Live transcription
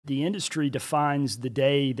the industry defines the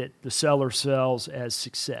day that the seller sells as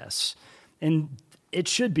success. And it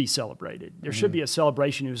should be celebrated. There should be a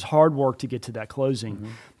celebration. It was hard work to get to that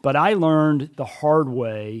closing. But I learned the hard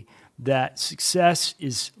way that success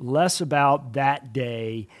is less about that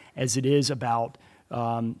day as it is about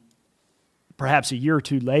perhaps a year or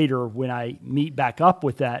two later when I meet back up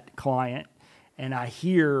with that client and I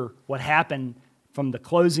hear what happened from the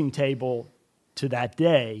closing table to that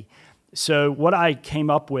day. So what I came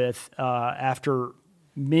up with after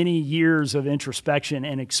many years of introspection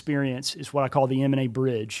and experience is what I call the M&A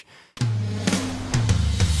bridge.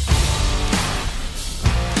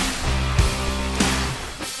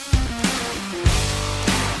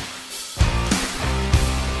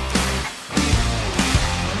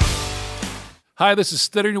 Hi, this is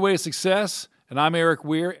Studying Your Way to Success, and I'm Eric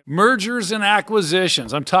Weir. Mergers and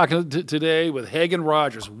acquisitions. I'm talking today with Hagen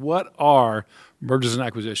Rogers. What are mergers and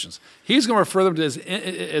acquisitions? He's going to refer them to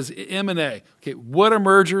as M&A. Okay, what are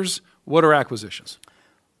mergers? What are acquisitions?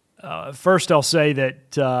 First, I'll say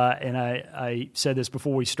that, and I said this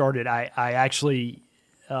before we started, I actually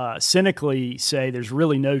cynically say there's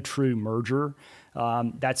really no true merger.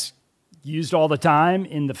 That's used all the time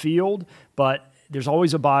in the field, but there's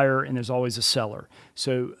always a buyer and there's always a seller.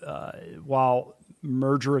 So while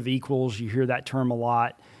merger of equals, you hear that term a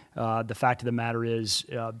lot, the fact of the matter is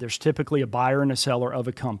there's typically a buyer and a seller of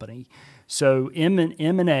a company. So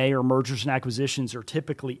M&A or mergers and acquisitions are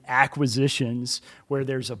typically acquisitions where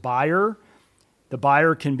there's a buyer. The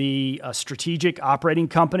buyer can be a strategic operating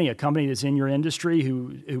company, a company that's in your industry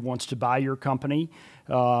who wants to buy your company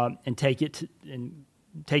and take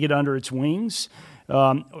it under its wings.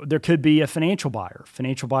 There could be a financial buyer.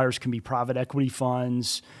 Financial buyers can be private equity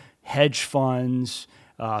funds, hedge funds,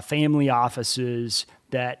 family offices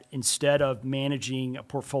that instead of managing a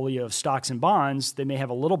portfolio of stocks and bonds, they may have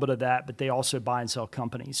a little bit of that, but they also buy and sell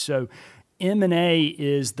companies. So M&A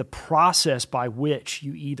is the process by which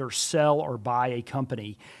you either sell or buy a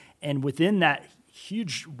company. And within that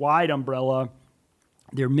huge, wide umbrella,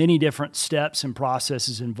 there are many different steps and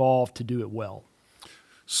processes involved to do it well.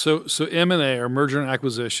 So M&A or merger and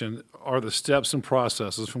acquisition are the steps and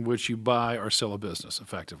processes from which you buy or sell a business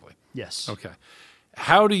effectively. Yes. Okay.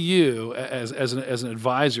 How do you, as an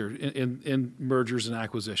advisor in mergers and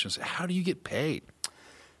acquisitions, how do you get paid?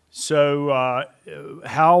 So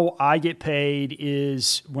how I get paid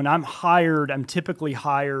is when I'm hired, I'm typically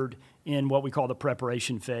hired in what we call the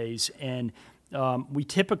preparation phase. And we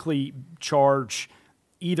typically charge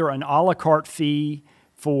either an a la carte fee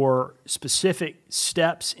for specific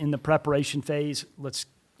steps in the preparation phase. Let's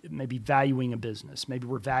maybe valuing a business. Maybe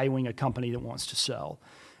we're valuing a company that wants to sell.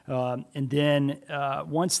 And then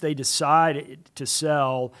once they decide to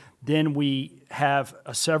sell, then we have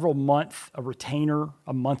a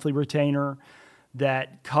monthly retainer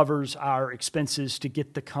that covers our expenses to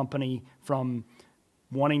get the company from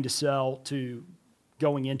wanting to sell to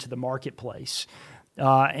going into the marketplace.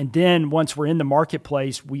 And then once we're in the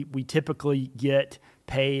marketplace, we typically get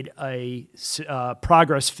paid a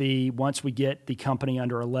progress fee once we get the company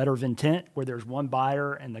under a letter of intent where there's one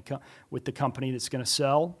buyer and with the company that's going to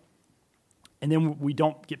sell. And then we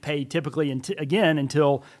don't get paid typically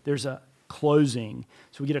until there's a closing.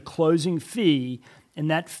 So we get a closing fee,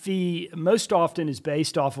 and that fee most often is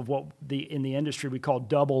based off of what in the industry we call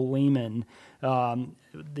double Lehman. The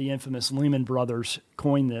infamous Lehman Brothers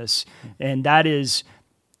coined this, and that is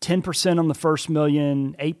 10% on the first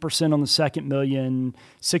million, 8% on the second million,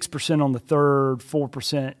 6% on the third,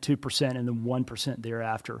 4%, 2%, and then 1%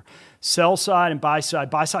 thereafter. Sell side and buy side.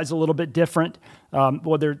 Buy side's a little bit different.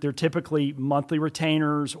 They're typically monthly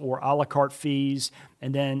retainers or a la carte fees,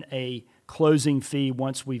 and then a closing fee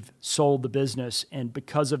once we've sold the business. And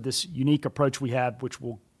because of this unique approach we have, which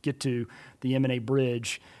we'll get to, the M&A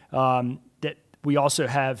bridge, that we also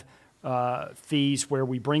have fees where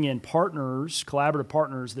we bring in partners, collaborative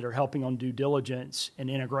partners that are helping on due diligence and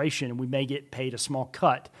integration, and we may get paid a small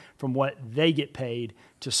cut from what they get paid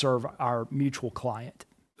to serve our mutual client.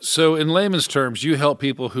 So in layman's terms, you help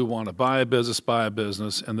people who want to buy a business,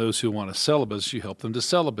 and those who want to sell a business, you help them to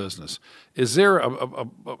sell a business. Is there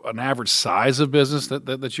an average size of business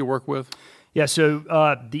that you work with? Yeah, so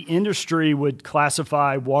the industry would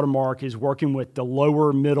classify Watermark as working with the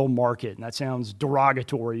lower middle market, and that sounds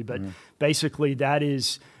derogatory, but basically that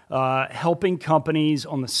is helping companies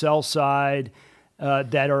on the sell side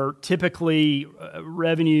that are typically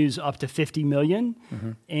revenues up to $50 million,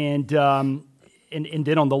 and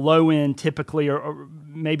then on the low end typically are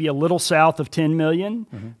maybe a little south of $10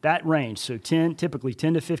 million, that range. So typically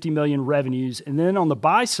 10 to 50 million revenues, and then on the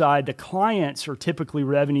buy side, the clients are typically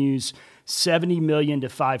revenues $70 million to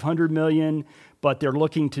 $500 million, but they're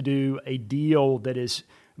looking to do a deal that is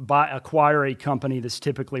acquire a company that's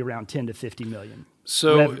typically around 10 to 50 million.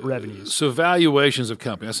 Revenues. So valuations of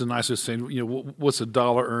companies, that's the nicest thing. What's a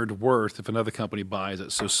dollar earned worth if another company buys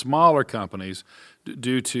it? So smaller companies,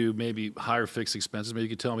 due to maybe higher fixed expenses, maybe you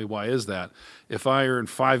could tell me why is that? If I earn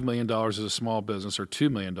 $5 million as a small business or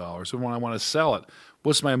 $2 million, and when I want to sell it,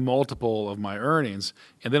 what's my multiple of my earnings?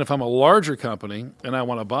 And then if I'm a larger company and I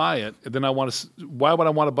want to buy it, then why would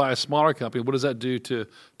I want to buy a smaller company? What does that do to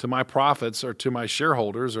my profits or to my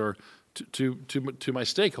shareholders or to my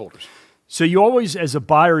stakeholders? So you always, as a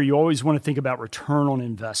buyer, you always want to think about return on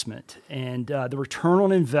investment. And the return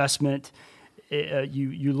on investment,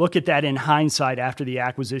 you look at that in hindsight after the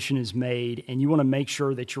acquisition is made, and you want to make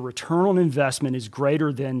sure that your return on investment is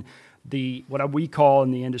greater than what we call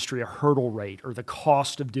in the industry a hurdle rate, or the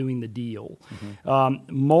cost of doing the deal.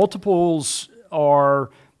 Multiples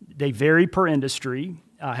they vary per industry.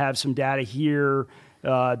 I have some data here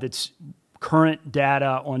that's current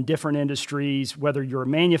data on different industries, whether you're a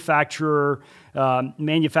manufacturer.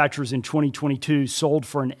 Manufacturers in 2022 sold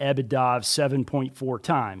for an EBITDA of 7.4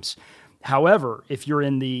 times. However, if you're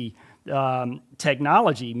in the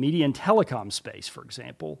technology, media and telecom space, for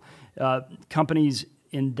example, companies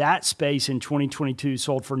in that space in 2022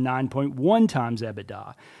 sold for 9.1 times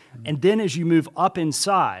EBITDA. And then as you move up in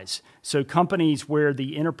size, so companies where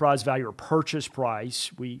the enterprise value or purchase price,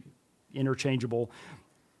 interchangeable,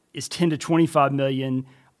 is 10 to 25 million.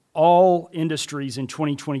 All industries in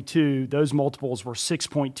 2022, those multiples were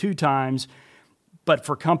 6.2 times. But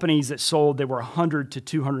for companies that were 100 to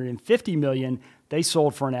 250 million, they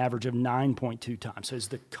sold for an average of 9.2 times. So as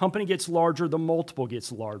the company gets larger, the multiple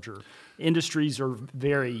gets larger. Industries are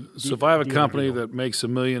very. So if I have a company that makes $1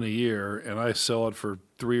 million a year and I sell it for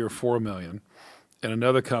 $3 or $4 million, and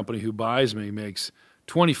another company who buys me makes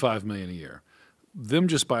 $25 million a year, them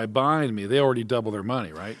just by buying me, they already double their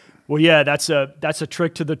money, right? Well, yeah, that's a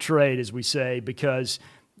trick to the trade, as we say, because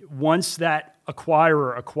once that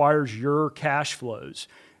acquirer acquires your cash flows,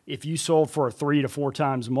 if you sold for a 3 to 4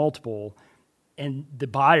 times multiple, and the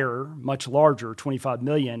buyer, much larger, 25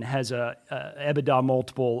 million, has a EBITDA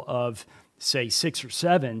multiple of, say, 6 or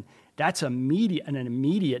 7, that's an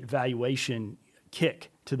immediate valuation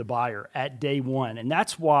kick to the buyer at day one. And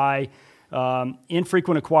that's why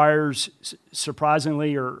infrequent acquirers,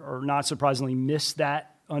 surprisingly or not surprisingly, miss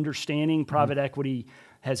that understanding. Private equity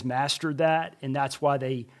has mastered that, and that's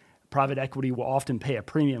why private equity will often pay a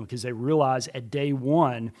premium, because they realize at day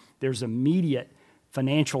one there's immediate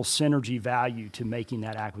financial synergy value to making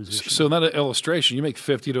that acquisition. So in that illustration, you make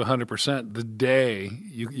 50 to 100% the day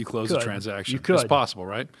you close the transaction. You could. It's possible,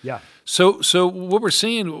 right? Yeah. So what we're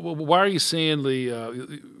seeing, why are you seeing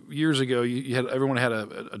years ago, everyone had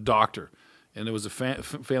a doctor, and it was a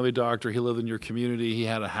family doctor. He lived in your community. He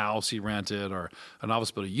had a house he rented or an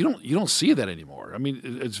office building. You don't see that anymore. I mean,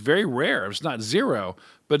 it's very rare. It's not zero,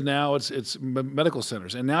 but now it's medical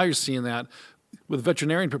centers, and now you're seeing that with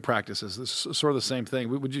veterinarian practices. It's sort of the same thing.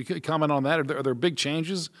 Would you comment on that? Are there big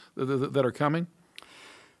changes that are coming?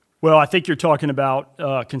 Well, I think you're talking about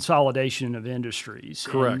consolidation of industries.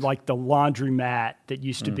 Correct. And like the laundromat that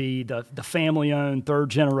used to be the family-owned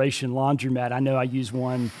third-generation laundromat. I know I use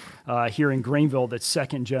one here in Greenville that's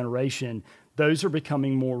second generation. Those are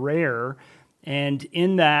becoming more rare. And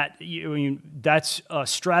in that, that's a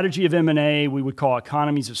strategy of M&A we would call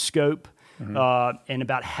economies of scope. And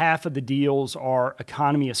about half of the deals are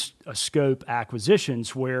economy of scope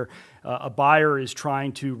acquisitions, where a buyer is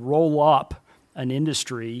trying to roll up an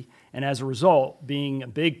industry, and as a result, being a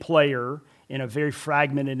big player in a very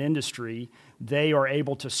fragmented industry, they are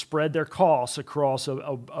able to spread their costs across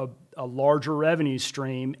a larger revenue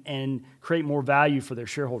stream and create more value for their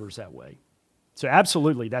shareholders that way. So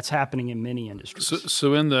absolutely, that's happening in many industries.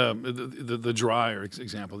 So in the dryer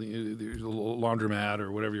example, the laundromat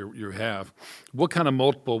or whatever you have, what kind of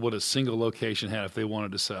multiple would a single location have if they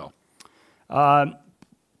wanted to sell?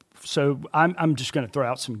 So I'm just going to throw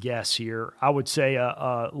out some guess here. I would say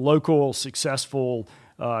a local successful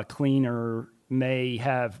cleaner may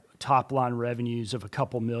have top-line revenues of a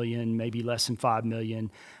couple million, maybe less than 5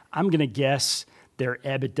 million. I'm going to guess their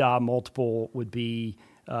EBITDA multiple would be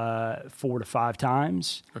 4 to 5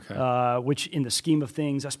 times, which in the scheme of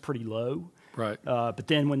things, that's pretty low. Right. But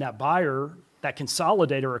then when that buyer, that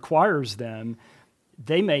consolidator acquires them,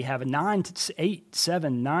 they may have a 9 to 8,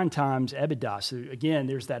 7, 9 times EBITDA. So again,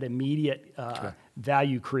 there's that immediate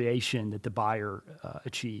value creation that the buyer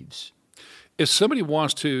achieves. If somebody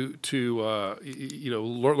wants to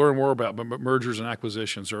learn more about mergers and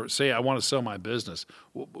acquisitions, or say I want to sell my business,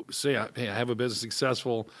 say hey, I have a business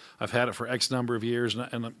successful, I've had it for X number of years,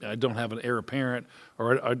 and I don't have an heir apparent,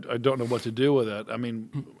 or I don't know what to do with it. I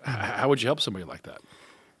mean, how would you help somebody like that?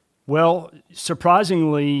 Well,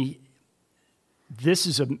 surprisingly, this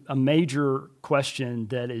is a major question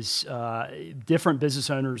that is different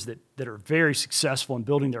business owners that are very successful in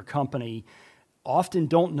building their company often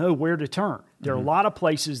don't know where to turn. There are a lot of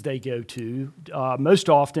places they go to. Most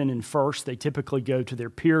often, and first, they typically go to their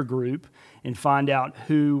peer group and find out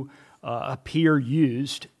who a peer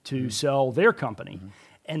used to sell their company.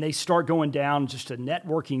 And they start going down just a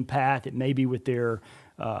networking path. It may be with their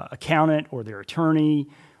accountant or their attorney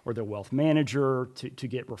or their wealth manager to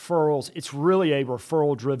get referrals. It's really a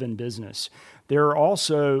referral-driven business. There are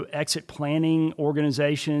also exit planning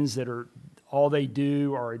organizations that are all they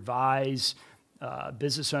do are advise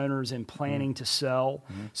business owners in planning to sell.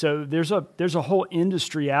 So there's a whole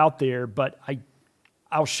industry out there, but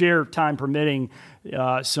I'll share, time permitting,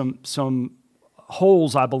 some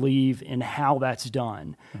holes I believe in how that's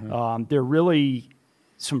done. There are really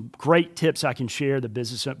some great tips I can share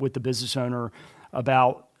with the business owner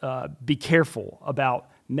about be careful about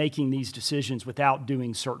making these decisions without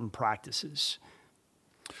doing certain practices.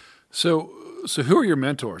 So who are your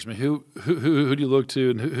mentors? I mean, who do you look to,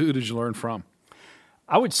 and who did you learn from?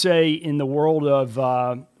 I would say in the world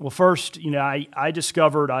of, first, I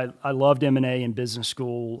discovered I loved M&A in business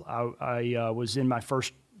school. I was in my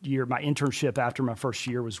first year, my internship after my first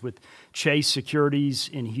year was with Chase Securities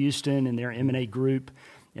in Houston and their M&A group,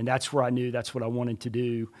 and that's where I knew that's what I wanted to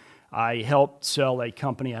do. I helped sell a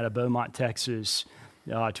company out of Beaumont, Texas,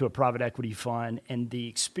 to a private equity fund, and the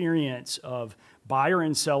experience of buyer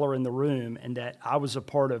and seller in the room, and that I was a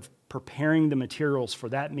part of preparing the materials for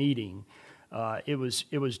that meeting. It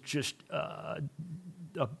was just a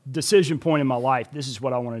decision point in my life. This is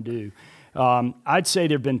what I want to do. I'd say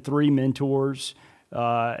there have been three mentors.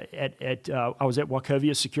 I was at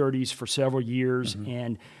Wachovia Securities for several years,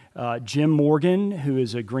 and Jim Morgan, who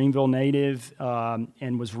is a Greenville native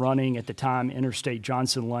and was running at the time Interstate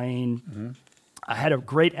Johnson Lane. I had a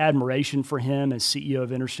great admiration for him as CEO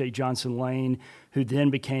of Interstate Johnson Lane, who then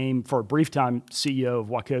became, for a brief time, CEO of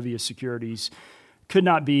Wachovia Securities. Could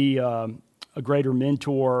not be a greater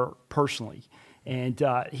mentor personally. And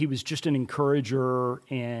he was just an encourager.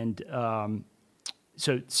 And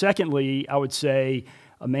so secondly, I would say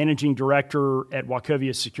a managing director at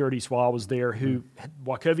Wachovia Securities while I was there, who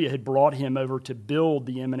Wachovia had brought him over to build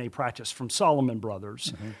the M&A practice from Solomon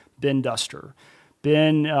Brothers, Ben Duster.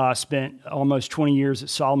 Ben spent almost 20 years at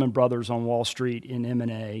Solomon Brothers on Wall Street in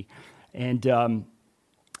M&A. And I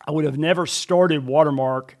would have never started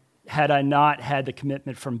Watermark had I not had the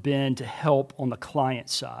commitment from Ben to help on the client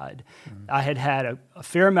side. I had a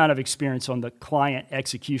fair amount of experience on the client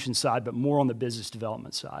execution side, but more on the business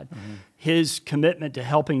development side. His commitment to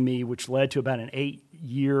helping me, which led to about an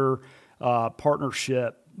 8-year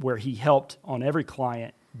partnership where he helped on every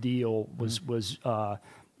client deal, was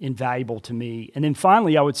invaluable to me. And then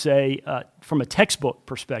finally, I would say, from a textbook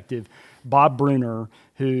perspective, Bob Bruner,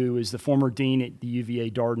 who is the former dean at the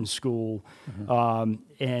UVA Darden School,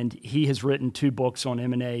 and he has written 2 books on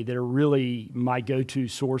M&A that are really my go-to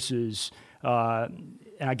sources. And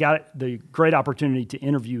I got the great opportunity to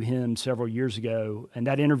interview him several years ago, and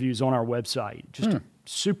that interview is on our website. Just a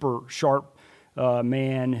super sharp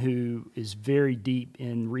man who is very deep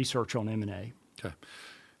in research on M&A. Okay.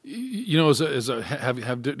 You know, as I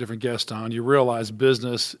have different guests on, you realize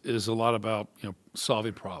business is a lot about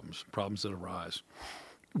solving problems that arise.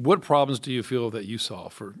 What problems do you feel that you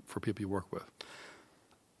solve for people you work with?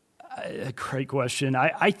 A great question.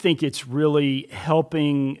 I think it's really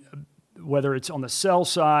helping, whether it's on the sell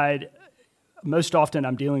side. Most often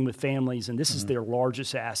I'm dealing with families, and this is their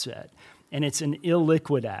largest asset, and it's an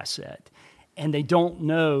illiquid asset, and they don't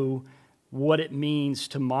know what it means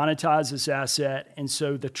to monetize this asset. And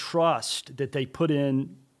so the trust that they put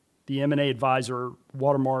in the M&A advisor,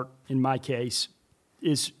 Watermark in my case,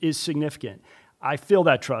 is significant. I feel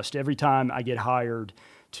that trust every time I get hired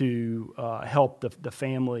to help the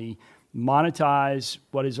family monetize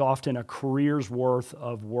what is often a career's worth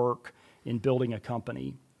of work in building a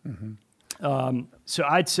company. So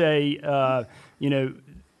I'd say,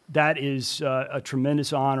 that is a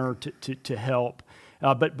tremendous honor to help.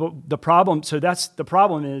 But the problem, the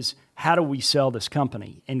problem is, how do we sell this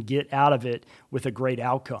company and get out of it with a great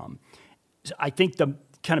outcome? So I think the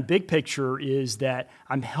kind of big picture is that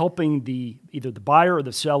I'm helping either the buyer or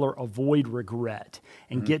the seller avoid regret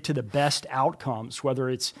and get to the best outcomes, whether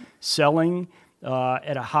it's selling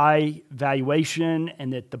at a high valuation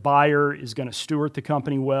and that the buyer is going to steward the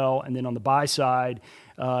company well. And then on the buy side,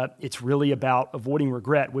 it's really about avoiding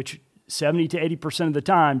regret, which 70 to 80% of the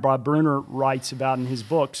time, Bob Bruner writes about in his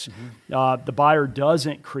books, the buyer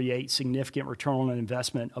doesn't create significant return on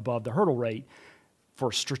investment above the hurdle rate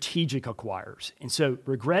for strategic acquirers. And so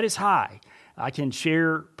regret is high. I can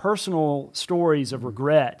share personal stories of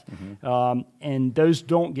regret, and those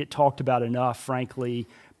don't get talked about enough, frankly.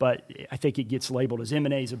 But I think it gets labeled as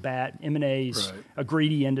M&A's a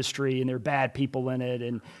greedy industry, and there are bad people in it.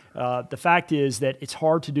 And the fact is that it's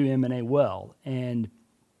hard to do M&A well. And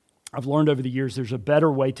I've learned over the years there's a better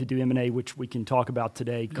way to do M&A, which we can talk about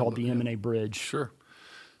today, called the M&A bridge. Sure.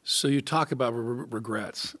 So you talk about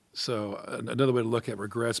regrets. So another way to look at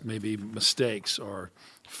regrets may be mistakes or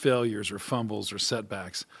failures or fumbles or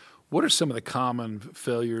setbacks. What are some of the common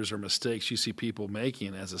failures or mistakes you see people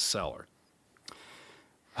making as a seller?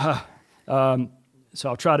 So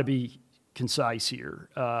I'll try to be concise here.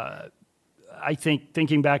 I think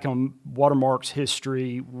thinking back on Watermark's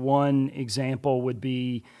history, one example would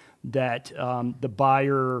be that the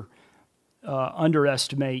buyer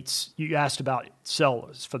underestimates. You asked about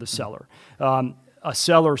sellers for the seller. A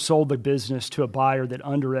seller sold the business to a buyer that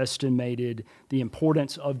underestimated the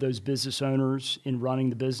importance of those business owners in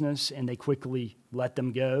running the business, and they quickly let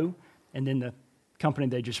them go. And then the company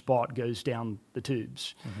they just bought goes down the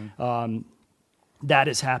tubes. That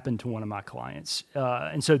has happened to one of my clients.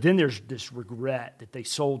 And so then there's this regret that they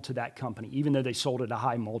sold to that company, even though they sold at a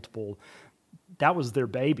high multiple. That was their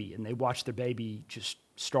baby, and they watched their baby just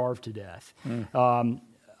starve to death.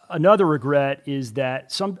 Another regret is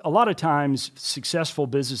that a lot of times successful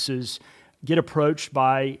businesses get approached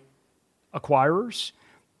by acquirers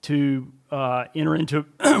to enter into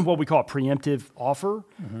what we call a preemptive offer.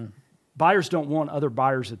 Buyers don't want other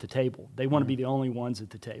buyers at the table. They want to be the only ones at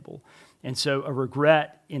the table. And so a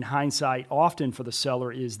regret in hindsight often for the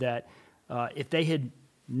seller is that if they had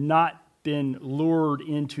not been lured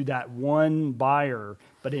into that one buyer,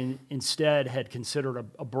 but instead had considered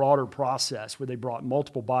a broader process where they brought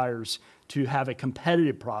multiple buyers to have a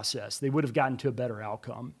competitive process, they would have gotten to a better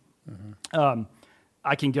outcome.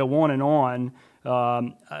 I can go on and on.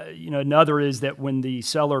 Another is that when the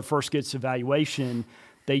seller first gets a valuation,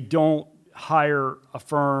 they don't hire a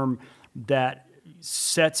firm that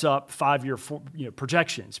sets up 5-year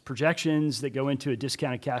projections that go into a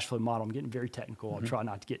discounted cash flow model. I'm getting very technical. I'll try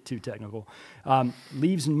not to get too technical.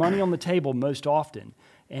 Leaves money on the table most often.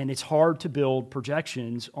 And it's hard to build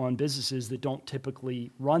projections on businesses that don't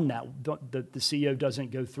typically run that. The CEO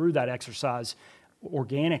doesn't go through that exercise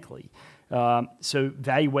organically. So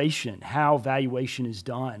valuation, how valuation is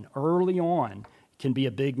done early on can be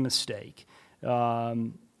a big mistake.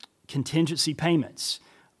 Contingency payments.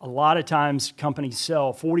 A lot of times companies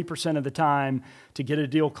sell 40% of the time to get a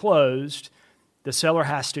deal closed. The seller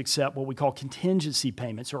has to accept what we call contingency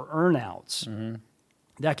payments or earn-outs.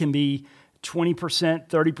 That can be 20%,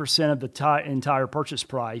 30% of the entire purchase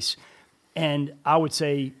price. And I would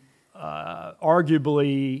say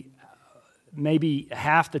arguably maybe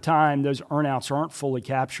half the time those earn-outs aren't fully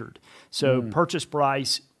captured. So purchase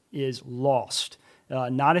price is lost.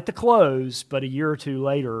 Not at the close, but a year or two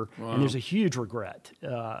later, and there's a huge regret.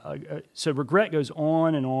 So regret goes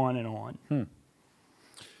on and on and on.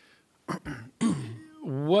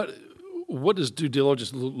 What does due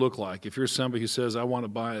diligence look like? If you're somebody who says, I want to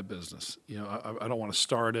buy a business, I don't want to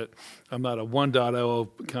start it. I'm not a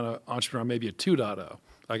 1.0 kind of entrepreneur, maybe a 2.0.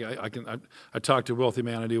 I talked to a wealthy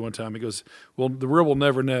man I knew one time. He goes, well, the world will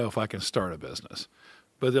never know if I can start a business,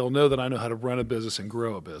 but they'll know that I know how to run a business and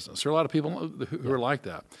grow a business. There are a lot of people who are like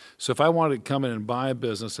that. So if I wanted to come in and buy a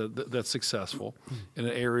business that's successful in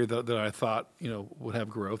an area that I thought would have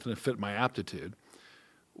growth and it fit my aptitude,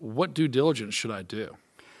 what due diligence should I do?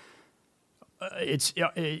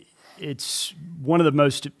 It's one of the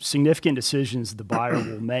most significant decisions the buyer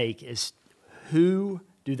will make is who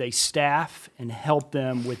do they staff and help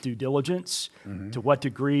them with due diligence? To what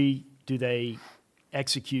degree do they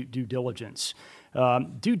execute due diligence?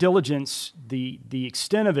 Due diligence, the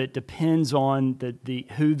extent of it depends on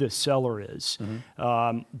who the seller is.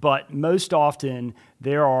 But most often,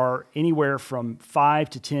 there are anywhere from 5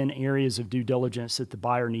 to 10 areas of due diligence that the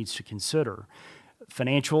buyer needs to consider.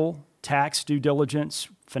 Financial, tax due diligence.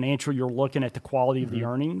 Financial, you're looking at the quality of the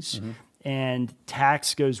earnings. And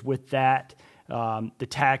tax goes with that. The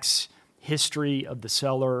tax history of the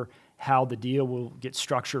seller, how the deal will get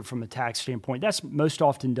structured from a tax standpoint. That's most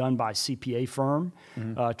often done by a CPA firm,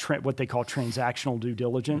 what they call transactional due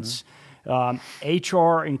diligence.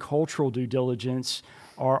 HR and cultural due diligence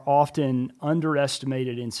are often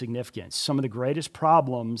underestimated in significance. Some of the greatest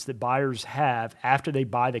problems that buyers have after they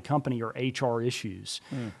buy the company are HR issues.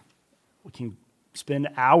 We can spend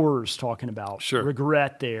hours talking about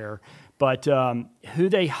regret there, but who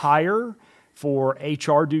they hire for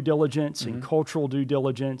HR due diligence and cultural due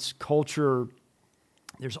diligence,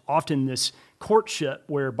 there's often this courtship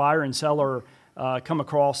where buyer and seller come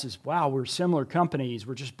across as, wow, we're similar companies,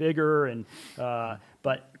 we're just bigger,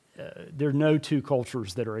 but there are no two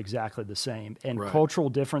cultures that are exactly the same. And cultural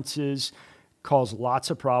differences cause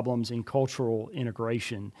lots of problems in cultural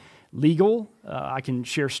integration. Legal, I can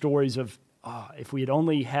share stories of if we had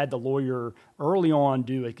only had the lawyer early on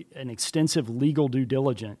do an extensive legal due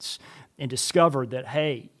diligence and discovered that,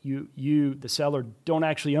 hey, you, the seller, don't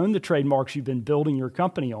actually own the trademarks you've been building your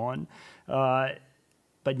company on,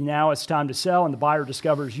 but now it's time to sell, and the buyer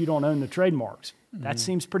discovers you don't own the trademarks. That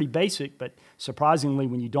seems pretty basic, but surprisingly,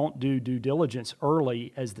 when you don't do due diligence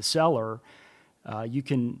early as the seller, you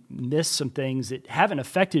can miss some things that haven't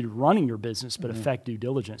affected running your business, but affect due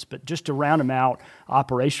diligence. But just to round them out,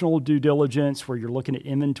 operational due diligence, where you're looking at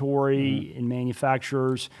inventory in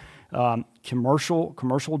manufacturers.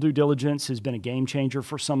 Commercial due diligence has been a game changer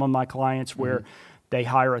for some of my clients, where they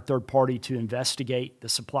hire a third party to investigate the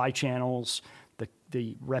supply channels,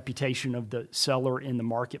 the reputation of the seller in the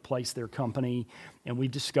marketplace, their company, and we've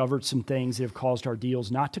discovered some things that have caused our deals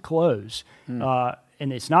not to close.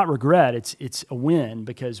 And it's not regret; it's a win,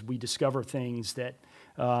 because we discover things that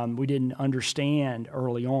we didn't understand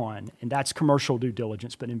early on, and that's commercial due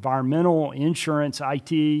diligence. But environmental, insurance,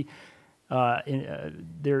 IT.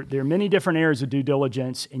 There are many different areas of due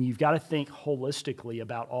diligence, and you've got to think holistically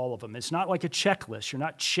about all of them. It's not like a checklist. You're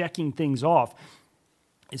not checking things off.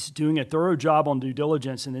 It's doing a thorough job on due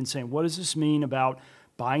diligence and then saying, what does this mean about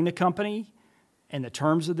buying the company and the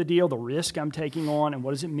terms of the deal, the risk I'm taking on, and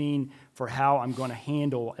what does it mean for how I'm going to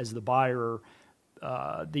handle as the buyer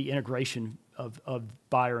the integration of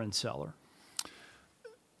buyer and seller.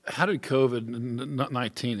 How did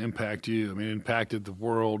COVID-19 impact you? I mean, it impacted the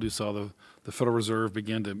world. You saw the Federal Reserve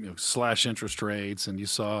begin to slash interest rates, and you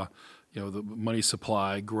saw the money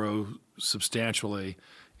supply grow substantially.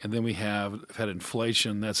 And then we have had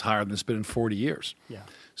inflation that's higher than it's been in 40 years. Yeah.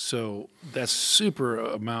 So that's a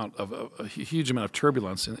huge amount of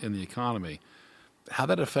turbulence in the economy. How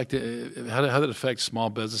did that affect small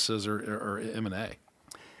businesses or M&A?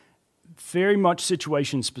 Very much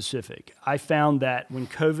situation specific. I found that when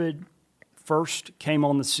COVID first came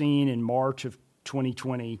on the scene in March of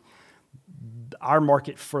 2020, our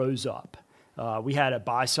market froze up. We had a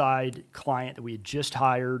buy-side client that we had just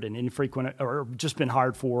hired, just been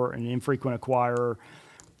hired for, an infrequent acquirer,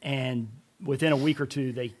 and within a week or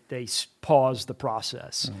two, they paused the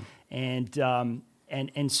process, and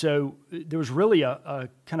so there was really a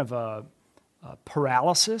kind of a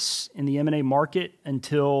paralysis in the M&A market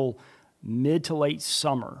until mid to late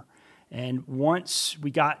summer, and once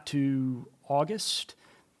we got to August,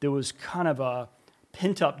 there was kind of a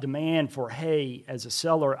pent-up demand for, hey, as a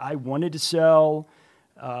seller, I wanted to sell.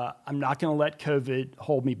 I'm not going to let COVID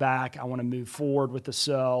hold me back. I want to move forward with the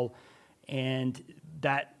sell. And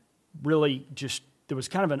that really there was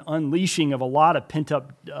kind of an unleashing of a lot of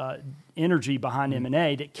pent-up energy behind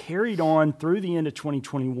M&A that carried on through the end of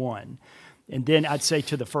 2021. And then I'd say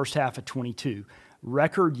to the first half of 22.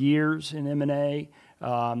 Record years in M&A.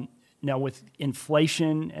 Now, with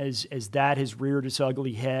inflation, as that has reared its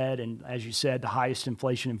ugly head, and as you said, the highest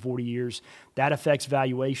inflation in 40 years, that affects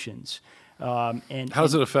valuations. And how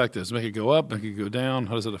does it affect this? Make it go up? Make it go down?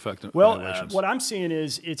 How does it affect valuations? What I'm seeing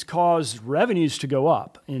is it's caused revenues to go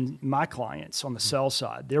up in my clients on the sell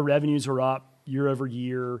side. Their revenues are up year over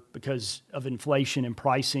year because of inflation and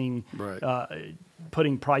pricing,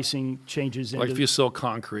 putting pricing changes into... Like if you sell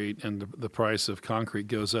concrete and the price of concrete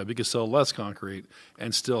goes up, you can sell less concrete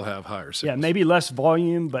and still have higher sales. Yeah, maybe less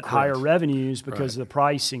volume, but higher revenues because of the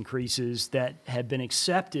price increases that have been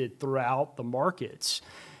accepted throughout the markets.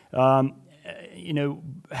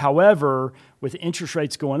 However, with interest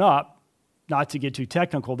rates going up, not to get too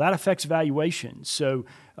technical, that affects valuations. So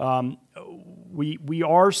we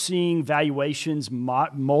are seeing valuations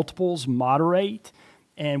multiples moderate,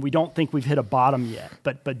 and we don't think we've hit a bottom yet.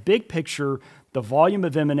 But big picture, the volume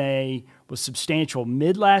of M&A was substantial.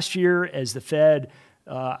 Mid last year, as the Fed,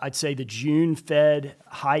 I'd say the June Fed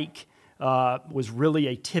hike was really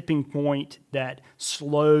a tipping point that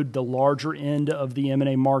slowed the larger end of the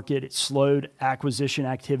M&A market. It slowed acquisition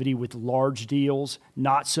activity with large deals,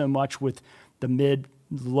 not so much with the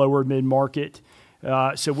lower mid market.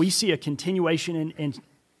 So we see a continuation. And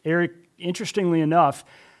Eric, interestingly enough,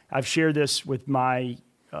 I've shared this with my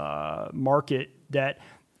market that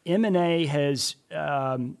M&A has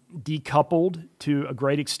decoupled to a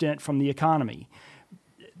great extent from the economy.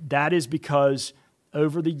 That is because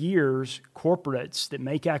over the years, corporates that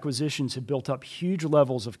make acquisitions have built up huge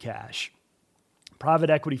levels of cash. Private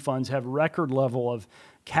equity funds have record level of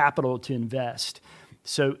capital to invest.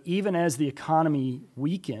 So even as the economy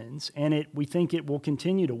weakens, and we think it will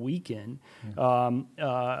continue to weaken,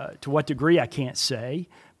 to what degree I can't say,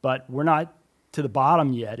 but we're not to the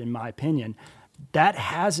bottom yet, in my opinion. That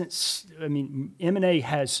hasn't, M&A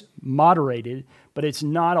has moderated, but it's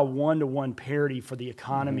not a one-to-one parity for the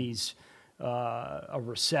economy's a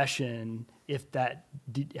recession if that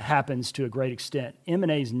happens to a great extent.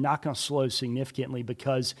 M&A is not going to slow significantly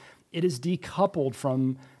because it is decoupled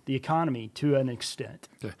from the economy to an extent.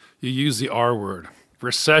 Okay. You use the R word,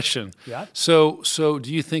 recession. Yeah. So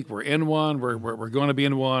do you think we're in one? We're going to be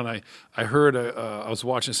in one. I heard I was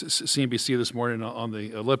watching CNBC this morning on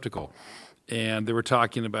the elliptical, and they were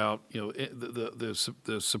talking about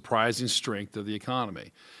the surprising strength of the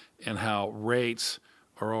economy, and how rates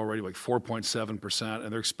are already like 4.7%,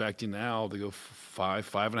 and they're expecting now to go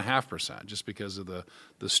 5.5%, just because of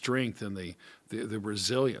the strength and the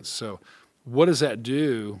resilience. So, what does that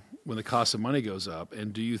do when the cost of money goes up?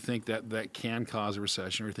 And do you think that can cause a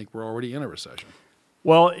recession, or do you think we're already in a recession?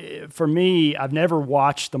 Well, for me, I've never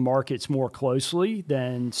watched the markets more closely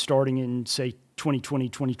than starting in, say, 2020,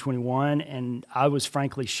 2021, and I was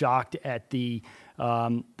frankly shocked at the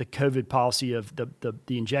COVID policy of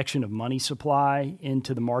the injection of money supply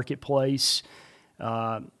into the marketplace,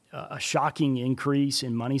 a shocking increase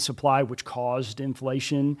in money supply, which caused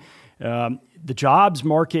inflation. The jobs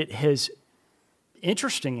market has,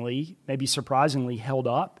 interestingly, maybe surprisingly, held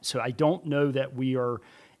up. So I don't know that we are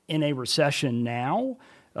in a recession now.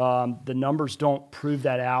 The numbers don't prove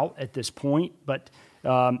that out at this point, but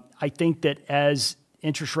I think that as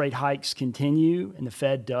interest rate hikes continue, and the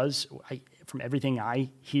Fed does, from everything I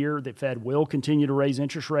hear, the Fed will continue to raise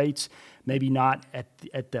interest rates, maybe not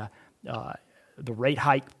at the rate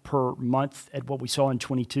hike per month at what we saw in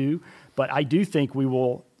 22, but I do think we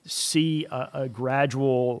will see a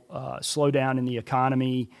gradual slowdown in the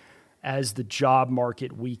economy as the job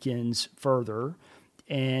market weakens further.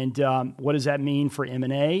 And what does that mean for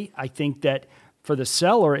M&A? I think that for the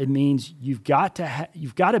seller, it means you've got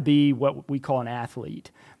to be what we call an athlete,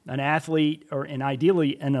 or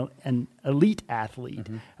ideally an elite athlete.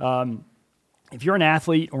 Mm-hmm. If you're an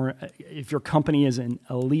athlete, or if your company is an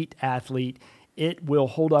elite athlete, it will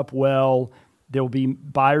hold up well. There will be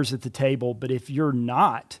buyers at the table. But if you're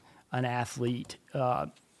not an athlete,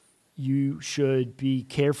 you should be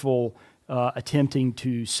careful attempting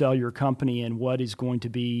to sell your company in what is going to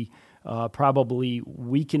be probably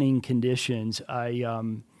weakening conditions. There's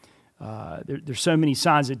so many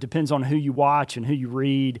signs. It depends on who you watch and who you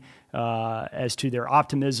read as to their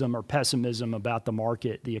optimism or pessimism about the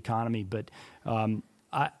market, the economy. But I'm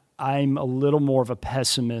a little more of a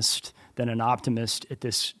pessimist than an optimist at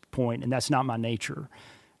this point, and that's not my nature.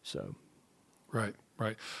 So, right.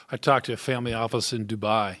 I talked to a family office in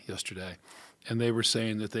Dubai yesterday, and they were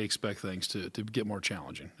saying that they expect things to get more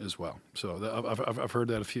challenging as well. So I've heard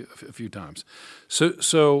that a few times.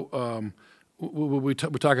 So we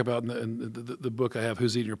talk about in the book I have,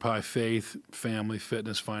 Who's Eating Your Pie? Faith, family,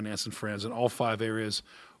 fitness, finance, and friends, and all 5 areas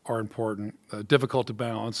are important, difficult to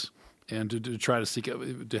balance, and to try to seek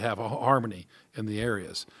to have a harmony in the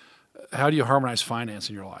areas. How do you harmonize finance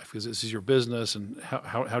in your life? Because this is your business, and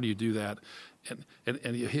how do you do that?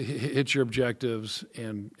 And you hit your objectives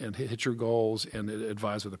and hit your goals and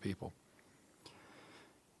advise other people?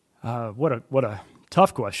 What a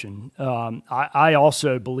tough question. I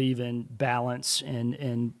also believe in balance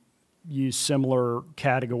and use similar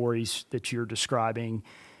categories that you're describing.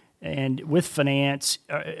 And with finance,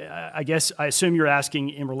 I assume you're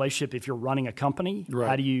asking in relationship if you're running a company, right.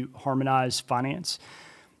 How do you harmonize finance?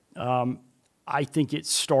 I think it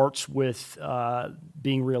starts with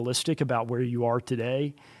being realistic about where you are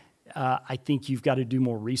today. I think you've got to do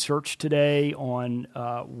more research today on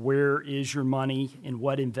where is your money and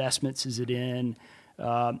what investments is it in.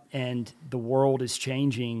 And the world is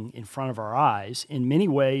changing in front of our eyes in many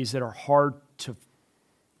ways that are hard to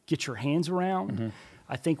get your hands around. Mm-hmm.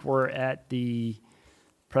 I think we're at the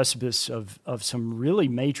precipice of some really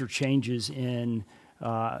major changes in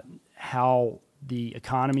how the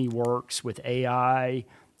economy works with AI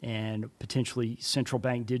and potentially central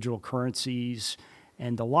bank digital currencies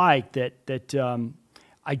and the like, that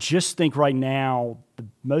I just think right now the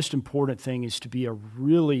most important thing is to be a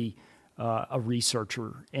really a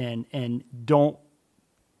researcher and don't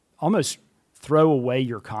almost throw away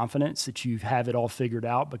your confidence that you have it all figured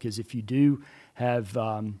out, because if you do have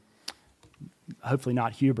hopefully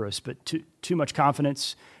not hubris, but too much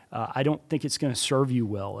confidence. I don't think it's going to serve you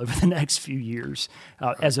well over the next few years.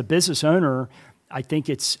 As a business owner, I think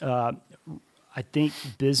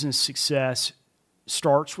business success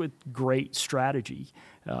starts with great strategy.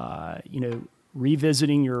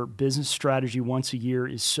 Revisiting your business strategy once a year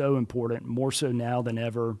is so important, more so now than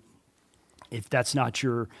ever. If that's not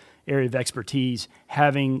your area of expertise,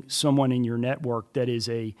 having someone in your network that is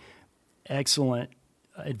a excellent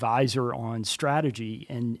advisor on strategy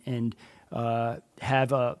and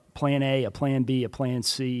have a plan A, a plan B, a plan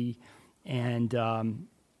C, and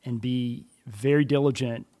be very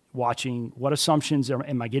diligent watching what assumptions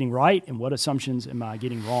am I getting right and what assumptions am I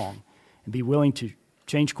getting wrong, and be willing to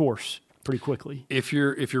change course pretty quickly. If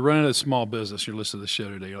you're running a small business, you're listening to the show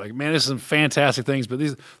today, you're like, man, this is some fantastic things, but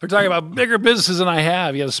they're talking about bigger businesses than I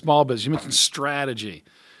have. You got a small business. You mentioned strategy.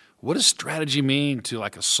 What does strategy mean to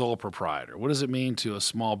like a sole proprietor? What does it mean to a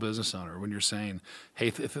small business owner when you're saying,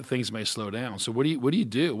 hey, things may slow down? So what do you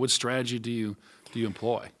do? What strategy do you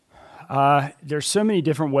employ? There's so many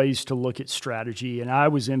different ways to look at strategy, and I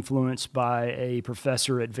was influenced by a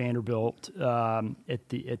professor at Vanderbilt at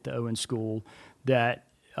the Owen School that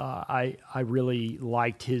I really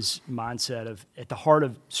liked his mindset of at the heart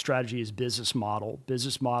of strategy is business model.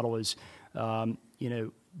 Business model is,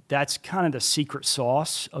 that's kind of the secret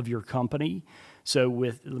sauce of your company. So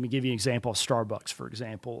let me give you an example of Starbucks, for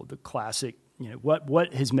example, the classic,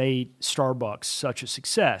 what has made Starbucks such a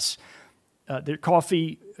success? Their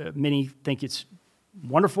coffee, many think it's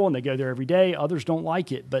wonderful and they go there every day. Others don't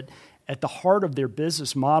like it. But at the heart of their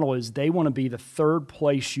business model is they want to be the third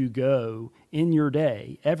place you go in your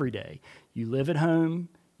day, every day. You live at home,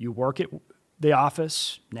 you work at the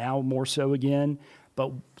office, now more so again.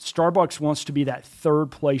 But Starbucks wants to be that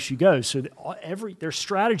third place you go. So their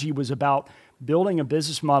strategy was about building a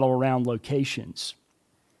business model around locations.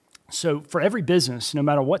 So for every business, no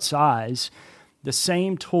matter what size, the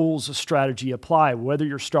same tools of strategy apply, whether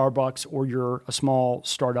you're Starbucks or you're a small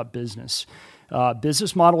startup business.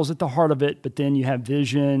 Business model is at the heart of it, but then you have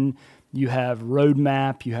vision, you have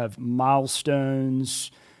roadmap, you have milestones,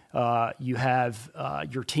 you have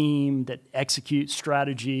your team that executes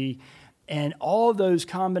strategy, and all of those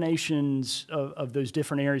combinations of those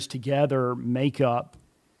different areas together make up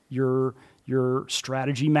your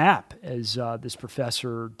strategy map, as this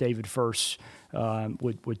professor, David First,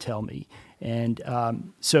 would tell me. And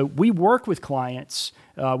so we work with clients.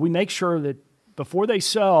 We make sure that before they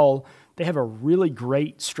sell, they have a really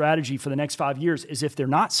great strategy for the next 5 years as if they're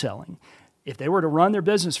not selling. If they were to run their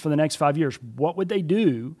business for the next 5 years, what would they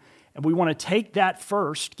do? And we want to take that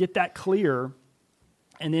first, get that clear,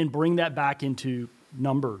 and then bring that back into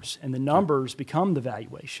numbers. And the numbers become the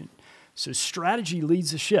valuation. So strategy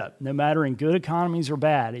leads the ship, no matter in good economies or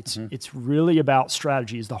bad. It's really about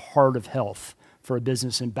strategy is the heart of health for a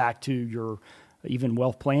business, and back to your even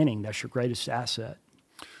wealth planning. That's your greatest asset.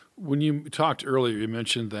 When you talked earlier, you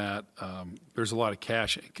mentioned that there's a lot of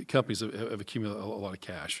cash. Companies have accumulated a lot of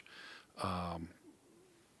cash.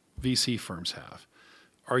 VC firms have.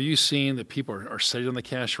 Are you seeing that people are sitting on the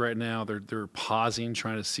cash right now? They're pausing,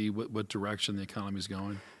 trying to see what direction the economy is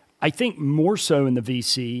going? I think more so in the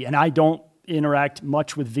VC, and I don't interact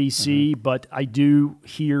much with VC, but I do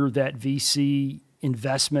hear that VC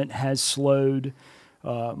investment has slowed,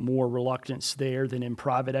 more reluctance there than in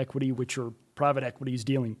private equity, private equity is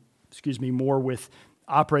dealing, more with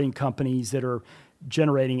operating companies that are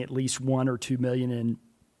generating at least $1 or $2 million in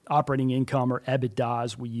operating income, or EBITDA,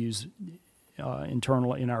 as we use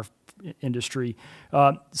internal in our industry.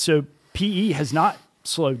 So PE has not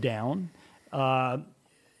slowed down.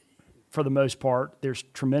 For the most part, there's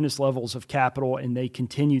tremendous levels of capital, and they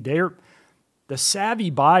continue. The savvy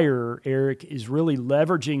buyer, Eric, is really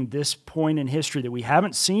leveraging this point in history that we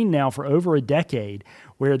haven't seen now for over a decade,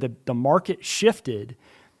 where the market shifted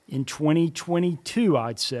in 2022,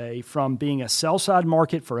 I'd say, from being a sell-side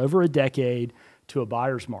market for over a decade to a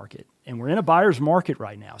buyer's market. And we're in a buyer's market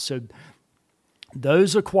right now. So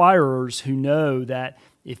those acquirers who know that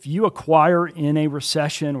if you acquire in a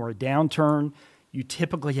recession or a downturn, you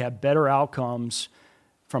typically have better outcomes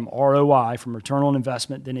from ROI, from return on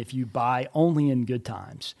investment, than if you buy only in good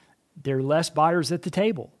times. There are less buyers at the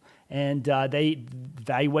table, and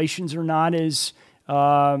valuations are not as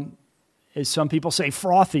some people say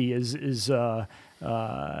frothy as in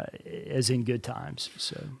good times.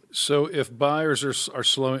 So if buyers are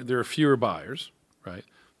slowing, there are fewer buyers, right?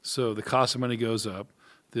 So the cost of money goes up.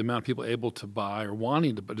 The amount of people able to buy or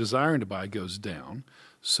desiring to buy goes down.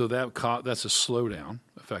 So that's a slowdown,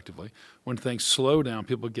 effectively. When things slow down,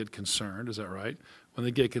 people get concerned. Is that right? When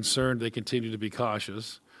they get concerned, they continue to be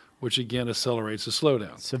cautious. which again accelerates the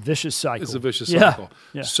slowdown. It's a vicious cycle. It's a vicious cycle.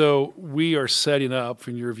 Yeah. So we are setting up,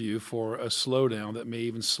 from your view, for a slowdown that may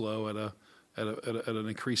even slow at an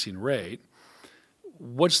increasing rate.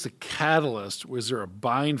 What's the catalyst? Was there a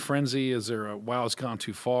buying frenzy? Is there a, wow, it's gone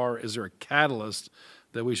too far? Is there a catalyst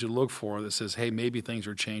that we should look for that says, hey, maybe things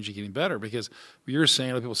are changing, getting better? Because you're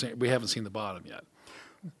saying, other people are saying, we haven't seen the bottom yet.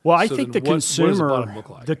 Well, I think what does the bottom look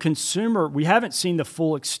like? The consumer, we haven't seen the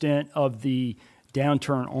full extent of the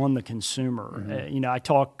downturn on the consumer. Mm-hmm. I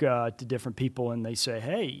talk to different people and they say,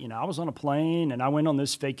 hey, I was on a plane and I went on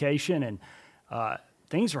this vacation and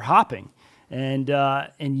things are hopping. And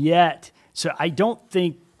yet, so I don't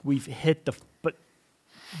think we've hit the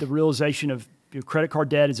realization of credit card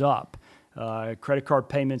debt is up. Credit card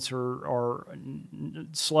payments are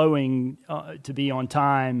slowing to be on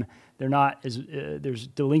time. They're not as there's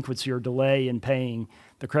delinquency or delay in paying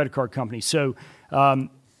the credit card company. So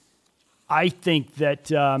I think that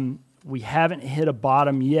we haven't hit a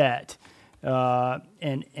bottom yet, so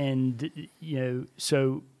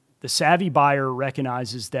the savvy buyer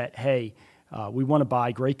recognizes that, hey, we want to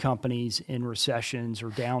buy great companies in recessions or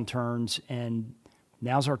downturns, and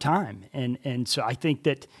now's our time. And so I think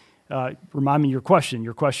that. Remind me your question.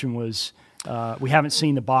 Your question was, we haven't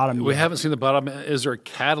seen the bottom yet. We haven't seen the bottom. Is there a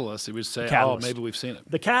catalyst that would say, oh, maybe we've seen it?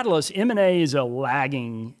 The catalyst, M&A is a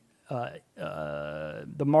lagging,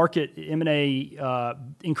 the market, M&A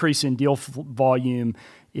increase in deal volume,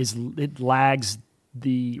 it lags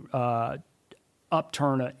the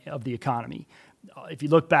upturn of the economy. If you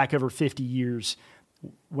look back over 50 years,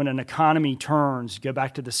 when an economy turns, go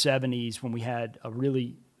back to the 70s when we had a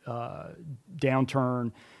really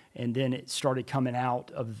downturn, and then it started coming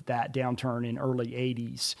out of that downturn in early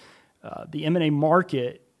 80s. The M&A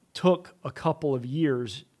market took a couple of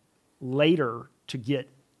years later to get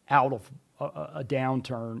out of a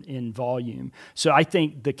downturn in volume. So I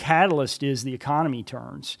think the catalyst is the economy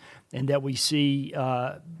turns and that we see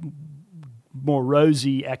more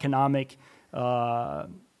rosy economic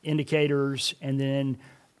indicators, and then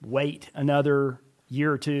wait another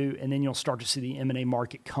year or two, and then you'll start to see the M&A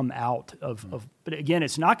market come out of. But again,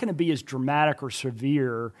 it's not going to be as dramatic or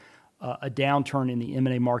severe a downturn in the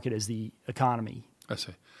M&A market as the economy. I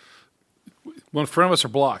see. Well, in front of us are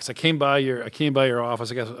blocks. I came by your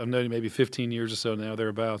office. I guess I've known you maybe 15 years or so now,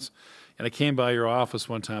 thereabouts. And I came by your office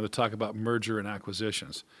one time to talk about merger and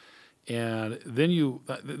acquisitions. And then you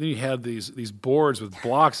had these boards with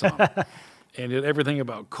blocks on them, and you had everything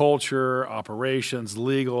about culture, operations,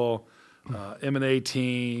 legal. M&A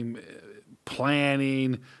team,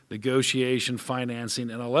 planning, negotiation,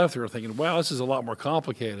 financing, and I left there thinking, wow, this is a lot more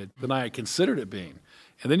complicated than I had considered it being.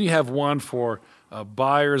 And then you have one for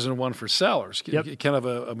buyers and one for sellers, Yep. Kind of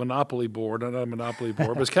a monopoly board, not a monopoly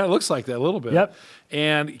board, but it kind of looks like that a little bit. Yep.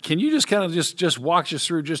 And can you just kind of just walk us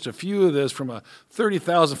through just a few of this from a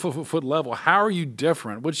 30,000 foot level? How are you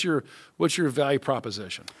different? What's your value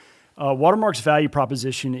proposition? Watermark's value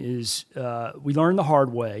proposition is we learned the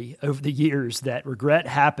hard way over the years that regret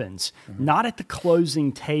happens, not at the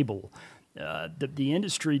closing table. The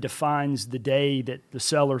industry defines the day that the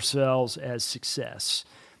seller sells as success,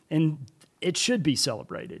 and it should be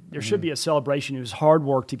celebrated. There should be a celebration. It was hard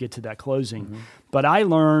work to get to that closing. But I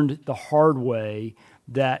learned the hard way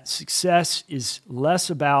that success is less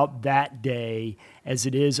about that day as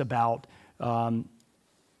it is about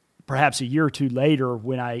perhaps a year or two later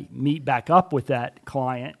when I meet back up with that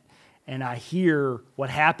client and I hear what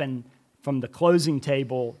happened from the closing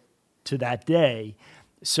table to that day.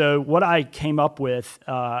 So what I came up with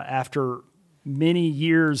after many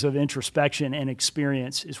years of introspection and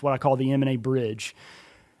experience is what I call the M&A bridge.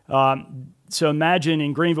 So imagine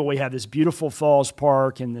in Greenville we have this beautiful Falls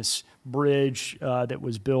Park and this bridge that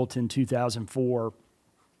was built in 2004.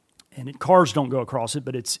 And cars don't go across it,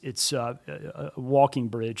 but it's a walking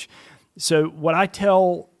bridge. So what I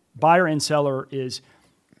tell buyer and seller is,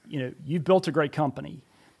 you've built a great company,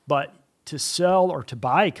 but to sell or to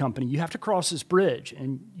buy a company, you have to cross this bridge,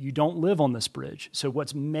 and you don't live on this bridge. So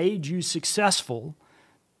what's made you successful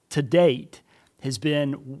to date has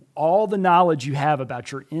been all the knowledge you have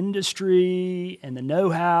about your industry and the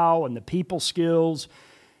know-how and the people skills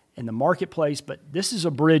and the marketplace, but this is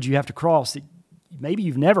a bridge you have to cross that maybe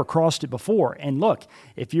you've never crossed it before. And look,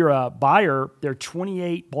 if you're a buyer, there are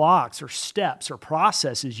 28 blocks or steps or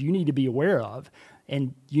processes you need to be aware of,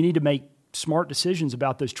 and you need to make smart decisions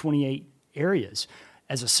about those 28 areas.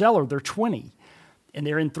 As a seller, they're 20, and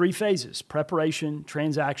they're in 3 phases: preparation,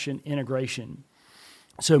 transaction, integration.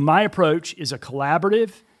 So my approach is a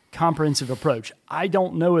collaborative, comprehensive approach. I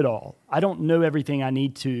don't know it all. I don't know everything I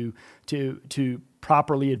need to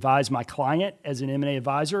properly advise my client as an M&A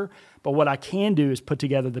advisor, but what I can do is put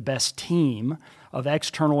together the best team of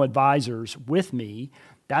external advisors with me.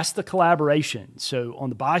 That's the collaboration. So on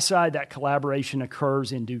the buy side, that collaboration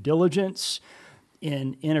occurs in due diligence,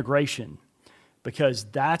 in integration, because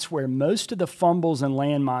that's where most of the fumbles and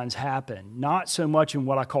landmines happen, not so much in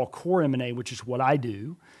what I call core M&A, which is what I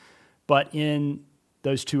do, but in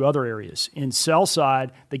those two other areas. In sell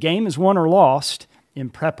side, the game is won or lost in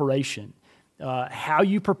preparation. How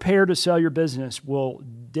you prepare to sell your business will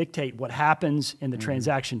dictate what happens in the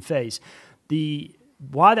transaction phase.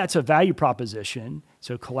 Why that's a value proposition,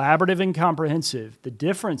 so collaborative and comprehensive, the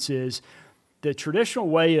difference is the traditional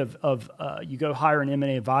way of you go hire an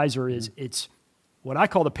M&A advisor is it's what I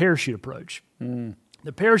call the parachute approach.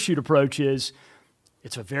 The parachute approach is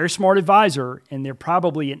it's a very smart advisor, and they're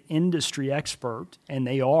probably an industry expert, and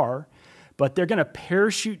they are, but they're going to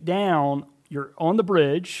parachute down, you're on the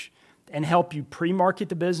bridge, and help you pre-market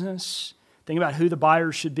the business, think about who the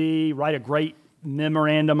buyers should be, write a great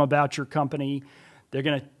memorandum about your company. They're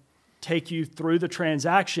going to take you through the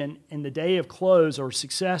transaction, and the day of close or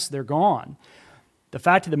success, they're gone. The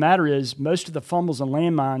fact of the matter is most of the fumbles and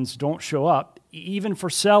landmines don't show up, even for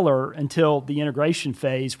seller, until the integration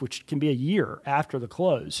phase, which can be a year after the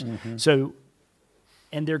close. So,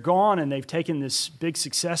 and they're gone, and they've taken this big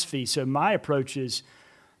success fee. So my approach is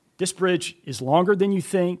this bridge is longer than you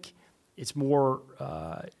think. It's more,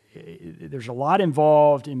 there's a lot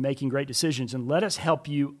involved in making great decisions, and let us help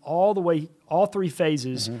you all the way, all three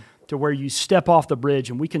phases to where you step off the bridge,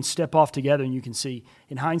 and we can step off together, and you can see,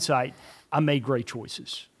 in hindsight, I made great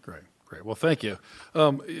choices. Great. Well, thank you.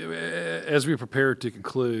 As we prepare to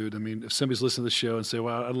conclude, I mean, if somebody's listening to the show and say,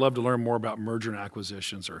 well, I'd love to learn more about merger and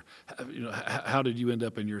acquisitions, or how did you end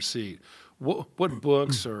up in your seat? What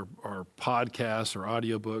books or podcasts or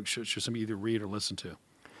audiobooks should somebody either read or listen to?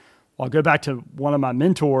 Well, I'll go back to one of my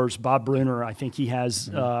mentors, Bob Bruner. I think he has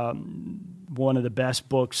one of the best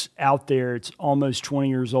books out there. It's almost 20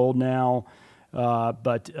 years old now,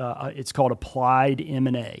 but it's called Applied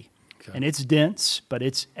M&A. Okay. And it's dense, but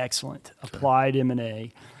it's excellent. Okay. Applied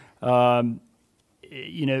M&A.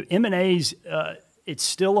 M&A's, it's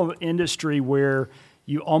still an industry where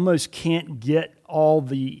you almost can't get all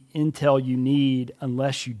the intel you need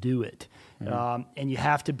unless you do it. And you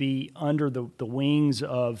have to be under the wings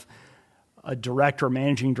of a director,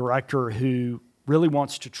 managing director who really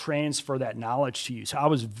wants to transfer that knowledge to you. So I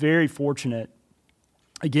was very fortunate,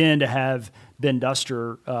 again, to have Ben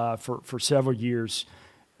Duster for several years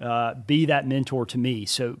be that mentor to me.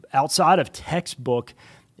 So outside of textbook,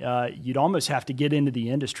 you'd almost have to get into the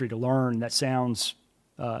industry to learn. That sounds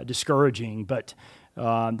discouraging, but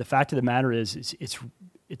the fact of the matter is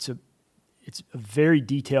it's a very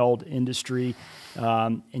detailed industry,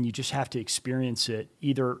 and you just have to experience it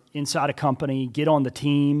either inside a company, get on the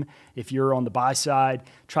team. If you're on the buy side,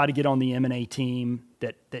 try to get on the M&A team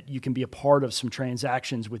that you can be a part of some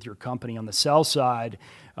transactions with your company. On the sell side,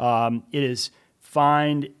 it is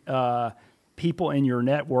find people in your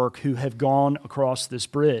network who have gone across this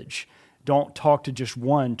bridge. Don't talk to just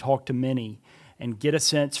one, talk to many, and get a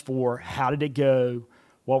sense for how did it go,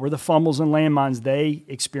 what were the fumbles and landmines they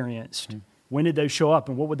experienced, when did those show up,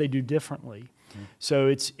 and what would they do differently? So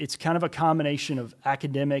it's kind of a combination of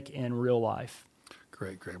academic and real life.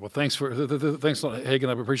 Great. Well, thanks a lot, Hagen.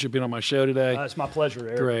 I appreciate being on my show today. It's my pleasure,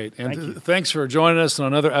 Eric. Great. And thanks for joining us on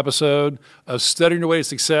another episode of Studying Your Way to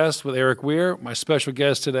Success with Eric Weir. My special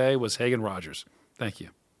guest today was Hagen Rogers. Thank you.